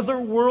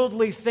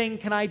otherworldly thing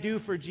can I do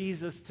for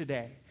Jesus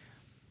today?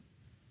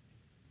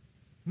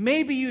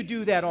 Maybe you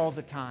do that all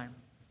the time,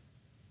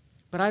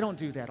 but I don't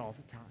do that all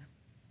the time.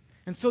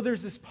 And so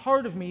there's this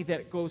part of me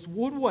that goes,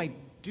 what do I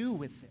do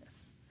with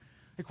this?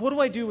 Like, what do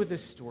I do with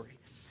this story?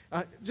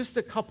 Just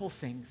a couple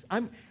things.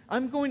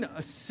 I'm going to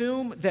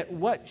assume that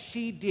what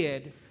she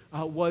did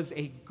was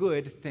a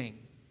good thing.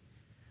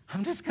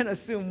 I'm just going to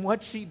assume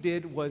what she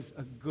did was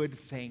a good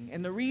thing.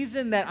 And the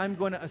reason that I'm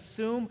going to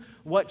assume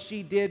what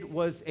she did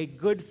was a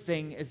good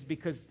thing is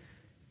because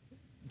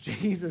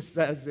Jesus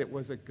says it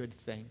was a good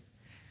thing.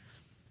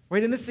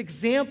 Right? In this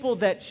example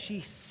that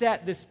she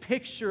set, this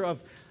picture of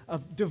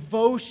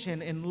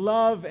devotion and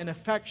love and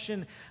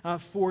affection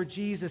for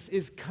Jesus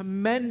is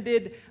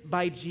commended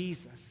by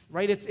Jesus,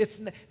 right?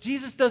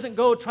 Jesus doesn't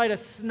go try to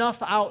snuff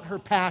out her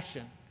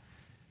passion.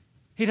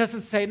 He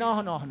doesn't say, no,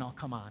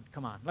 come on,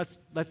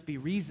 let's be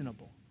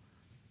reasonable.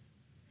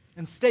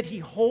 Instead, he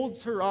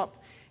holds her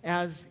up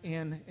as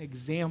an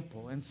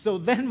example. And so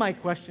then my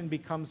question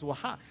becomes,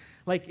 well,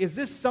 is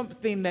this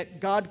something that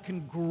God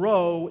can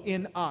grow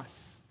in us?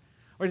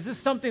 Or is this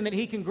something that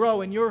he can grow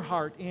in your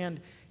heart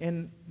and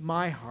in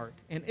my heart?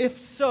 And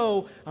if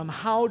so,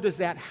 how does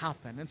that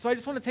happen? And so I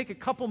just want to take a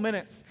couple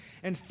minutes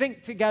and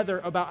think together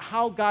about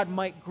how God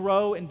might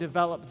grow and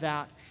develop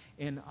that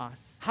in us.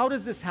 How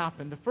does this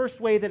happen? The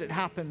first way that it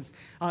happens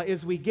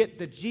is we get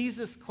the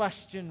Jesus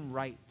question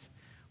right.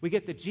 We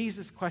get the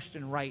Jesus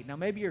question right. Now,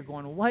 maybe you're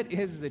going, what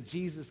is the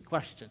Jesus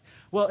question?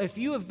 Well, if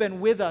you have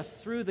been with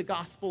us through the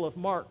Gospel of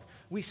Mark,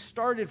 we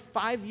started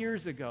 5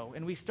 years ago,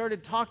 and we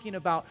started talking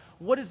about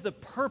what is the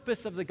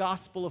purpose of the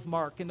Gospel of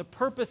Mark. And the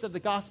purpose of the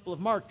Gospel of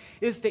Mark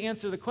is to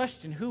answer the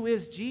question, who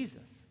is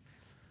Jesus?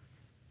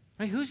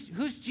 Right?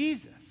 Who's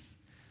Jesus?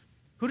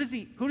 Who does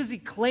he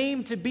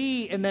claim to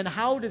be? And then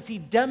how does he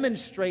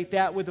demonstrate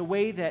that with the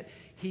way that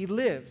he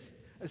lives?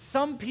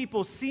 Some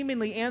people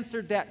seemingly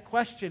answered that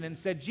question and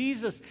said,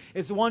 Jesus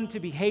is one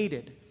to be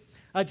hated.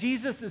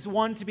 Jesus is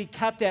one to be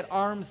kept at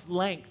arm's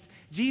length.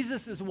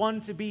 Jesus is one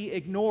to be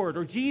ignored,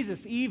 or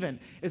Jesus even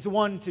is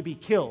one to be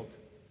killed.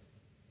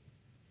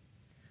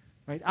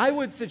 Right? I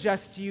would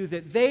suggest to you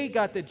that they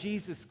got the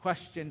Jesus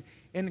question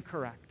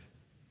incorrect.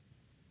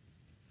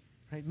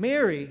 Right?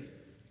 Mary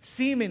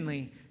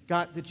seemingly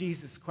got the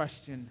Jesus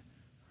question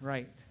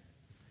right.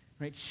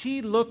 Right?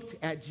 She looked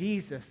at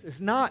Jesus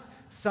as not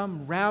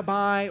some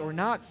rabbi or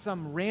not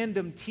some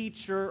random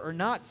teacher or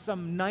not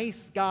some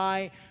nice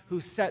guy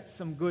who set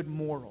some good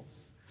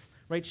morals.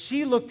 Right?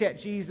 She looked at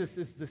Jesus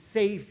as the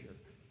Savior.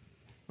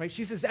 Right?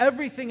 She says,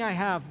 everything I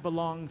have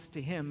belongs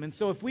to him. And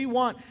so if we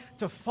want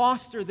to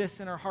foster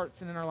this in our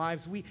hearts and in our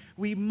lives,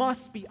 we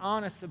must be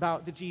honest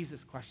about the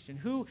Jesus question.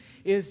 Who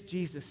is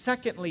Jesus?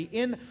 Secondly,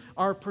 in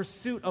our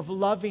pursuit of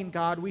loving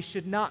God, we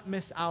should not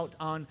miss out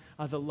on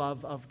the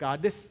love of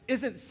God. This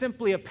isn't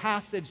simply a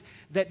passage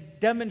that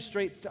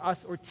demonstrates to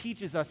us or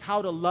teaches us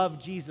how to love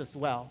Jesus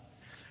well.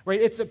 Right?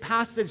 It's a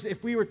passage,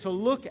 if we were to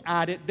look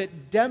at it,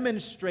 that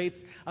demonstrates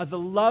the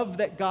love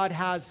that God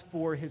has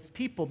for his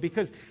people.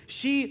 Because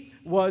she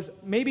was,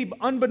 maybe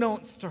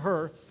unbeknownst to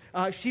her,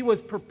 she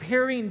was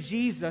preparing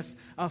Jesus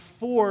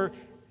for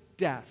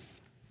death.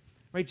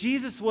 Right?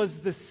 Jesus was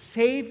the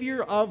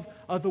Savior of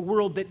the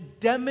world that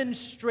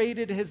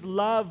demonstrated his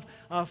love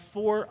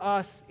for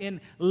us in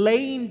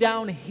laying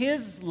down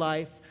his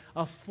life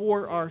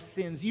for our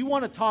sins. You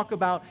want to talk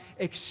about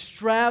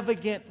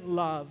extravagant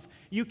love.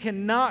 You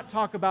cannot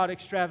talk about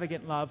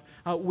extravagant love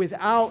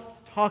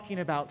without talking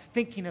about,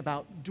 thinking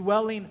about,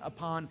 dwelling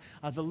upon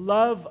the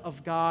love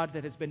of God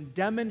that has been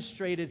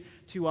demonstrated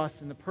to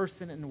us in the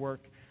person and work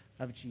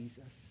of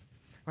Jesus.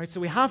 All right, so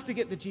we have to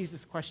get the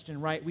Jesus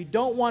question right. We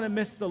don't want to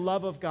miss the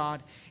love of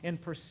God in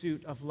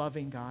pursuit of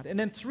loving God. And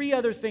then three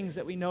other things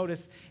that we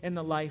notice in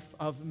the life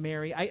of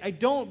Mary. I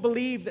don't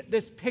believe that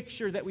this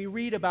picture that we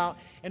read about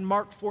in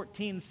Mark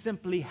 14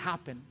 simply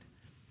happened.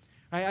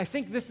 I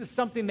think this is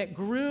something that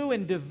grew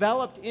and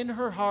developed in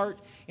her heart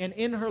and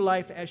in her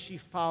life as she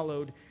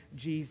followed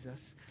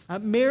Jesus.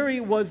 Mary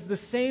was the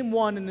same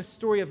one in the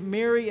story of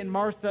Mary and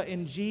Martha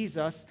and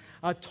Jesus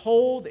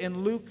told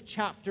in Luke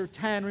chapter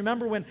 10.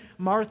 Remember when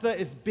Martha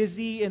is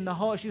busy in the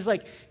home?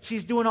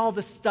 She's doing all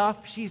the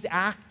stuff. She's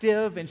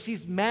active and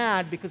she's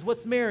mad because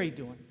what's Mary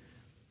doing?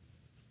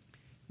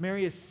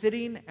 Mary is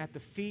sitting at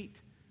the feet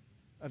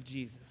of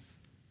Jesus.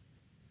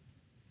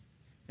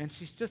 And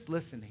she's just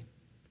listening.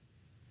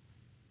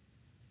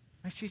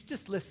 Right? She's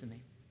just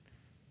listening.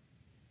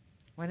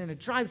 Right? And it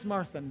drives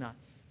Martha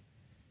nuts.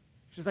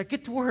 She's like,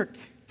 get to work,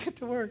 get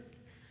to work.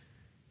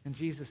 And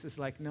Jesus is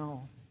like,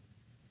 no,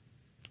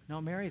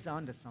 Mary's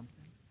onto something.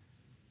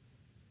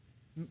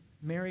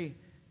 Mary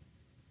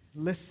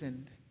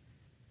listened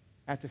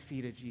at the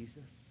feet of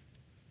Jesus.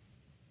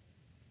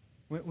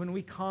 When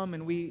we come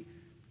and we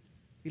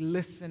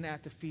listen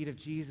at the feet of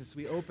Jesus,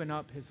 we open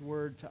up his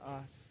word to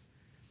us.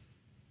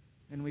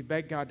 And we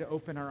beg God to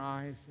open our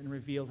eyes and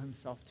reveal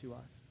himself to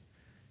us.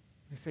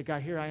 We say,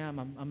 God, here I am.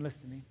 I'm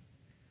listening.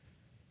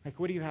 Like,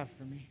 what do you have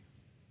for me?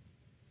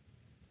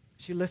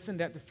 She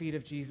listened at the feet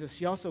of Jesus.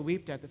 She also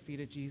wept at the feet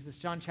of Jesus.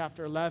 John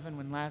chapter 11,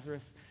 when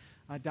Lazarus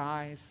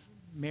dies,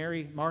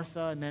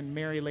 Martha, and then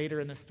Mary later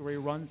in the story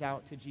runs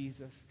out to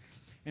Jesus.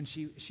 And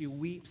she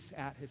weeps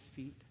at his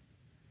feet.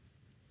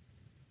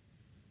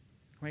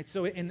 Right?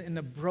 So in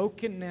the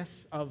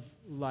brokenness of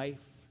life,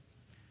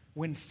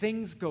 when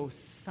things go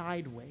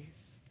sideways,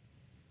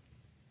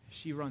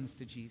 she runs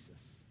to Jesus.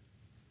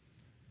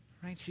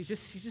 Right? She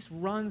just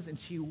runs and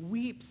she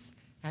weeps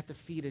at the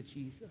feet of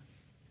Jesus.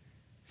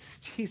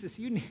 Jesus,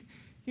 you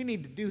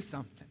need to do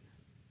something.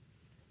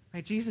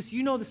 Right? Jesus,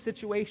 you know the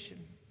situation.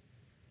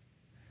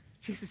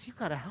 Jesus, you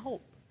got to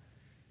help.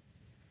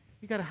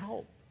 You got to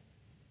help.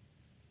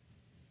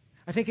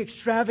 I think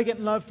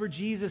extravagant love for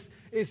Jesus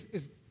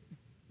is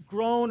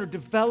grown or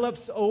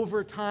develops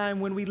over time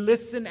when we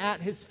listen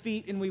at his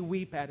feet and we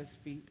weep at his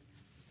feet.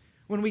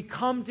 When we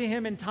come to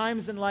him in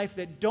times in life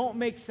that don't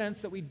make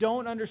sense, that we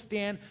don't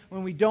understand,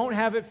 when we don't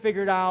have it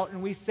figured out,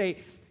 and we say,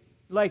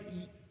 like,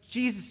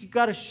 Jesus, you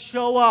got to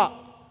show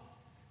up.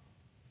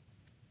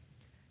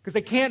 Because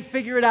I can't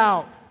figure it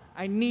out.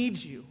 I need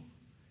you.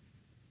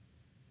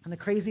 And the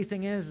crazy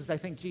thing is I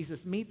think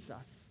Jesus meets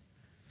us.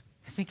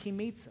 I think he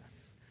meets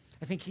us.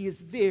 I think he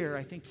is there.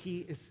 I think he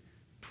is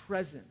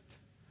present.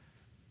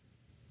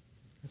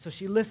 And so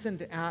she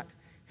listened at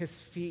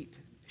his feet.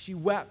 She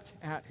wept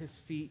at his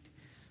feet.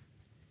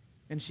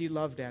 And she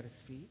loved at his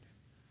feet.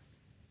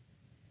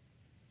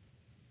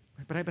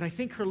 But I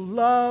think her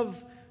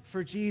love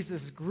for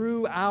Jesus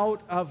grew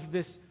out of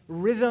this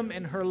rhythm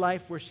in her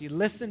life where she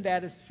listened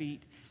at his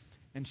feet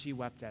and she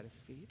wept at his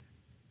feet.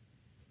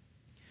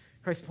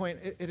 Christ Point,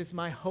 it is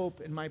my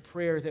hope and my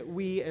prayer that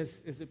we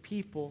as a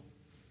people,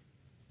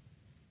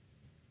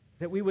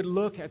 that we would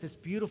look at this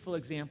beautiful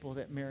example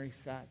that Mary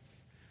sets.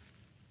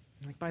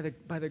 Like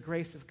by the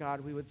grace of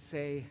God, we would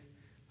say,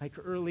 like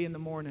early in the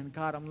morning,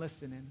 God, I'm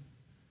listening.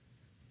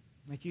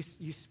 Like you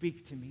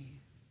speak to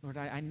me. Lord,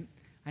 I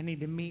need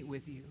to meet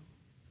with you.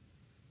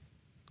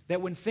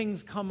 That when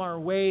things come our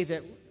way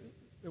that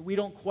we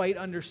don't quite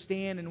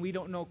understand and we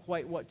don't know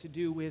quite what to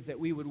do with, that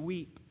we would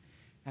weep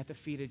at the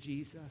feet of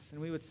Jesus. And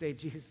we would say,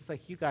 Jesus, it's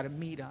like, you got to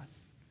meet us.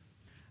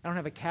 I don't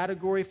have a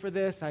category for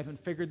this. I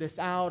haven't figured this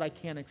out. I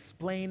can't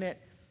explain it.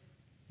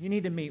 You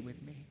need to meet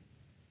with me.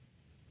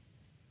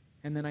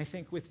 And then I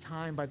think with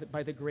time,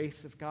 by the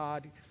grace of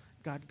God,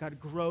 God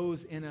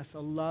grows in us a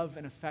love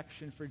and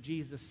affection for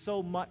Jesus,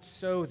 so much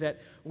so that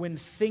when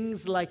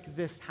things like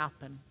this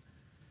happen,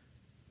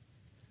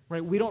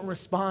 right, we don't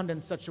respond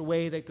in such a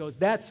way that goes,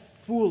 that's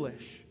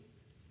foolish.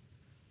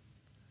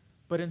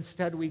 But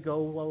instead we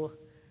go, well,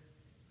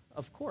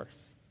 of course.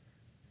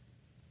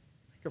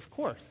 Like, of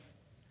course.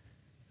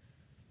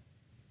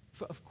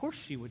 Of course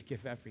she would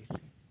give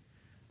everything.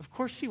 Of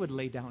course she would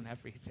lay down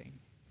everything.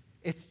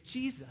 It's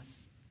Jesus.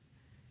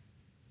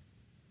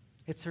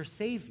 It's her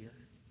Savior.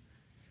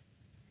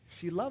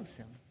 She loves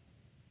him.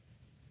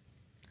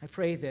 I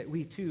pray that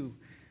we too,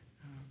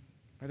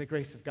 by the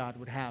grace of God,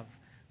 would have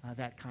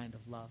that kind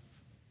of love.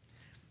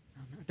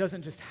 It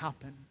doesn't just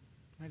happen,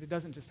 right? It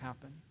doesn't just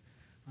happen.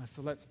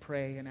 So let's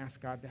pray and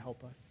ask God to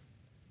help us.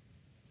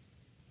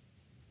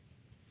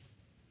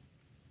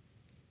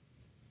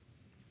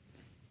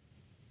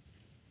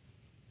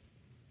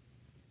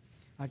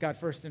 God,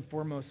 first and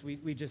foremost,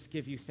 we just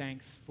give you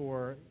thanks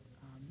for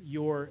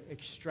your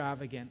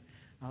extravagant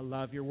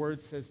love. Your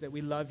word says that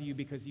we love you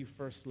because you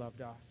first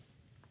loved us.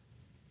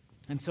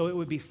 And so it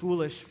would be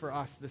foolish for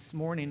us this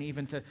morning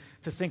even to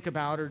think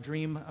about or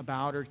dream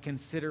about or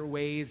consider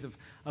ways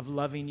of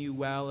loving you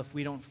well if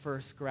we don't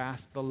first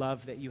grasp the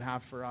love that you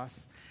have for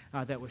us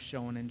that was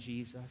shown in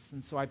Jesus.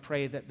 And so I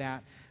pray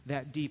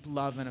that deep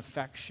love and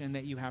affection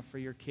that you have for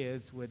your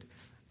kids would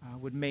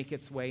make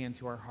its way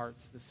into our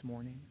hearts this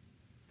morning.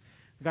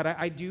 God,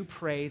 I do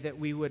pray that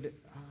we would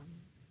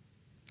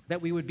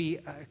be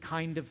a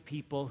kind of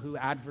people who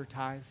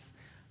advertise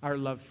our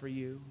love for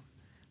you,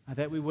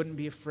 that we wouldn't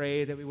be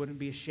afraid, that we wouldn't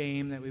be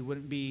ashamed, that we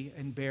wouldn't be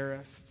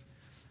embarrassed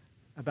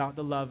about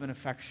the love and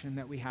affection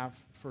that we have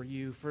for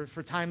you.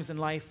 For times in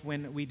life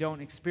when we don't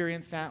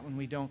experience that, when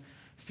we don't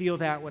feel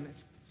that, when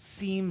it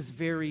seems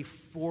very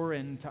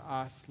foreign to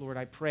us, Lord,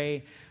 I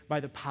pray by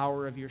the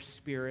power of your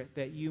Spirit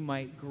that you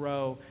might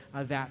grow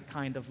that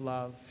kind of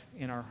love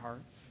in our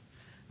hearts.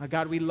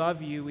 God, we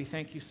love you. We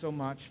thank you so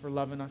much for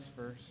loving us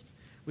first.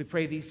 We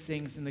pray these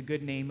things in the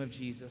good name of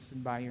Jesus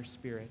and by your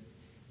Spirit.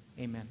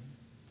 Amen.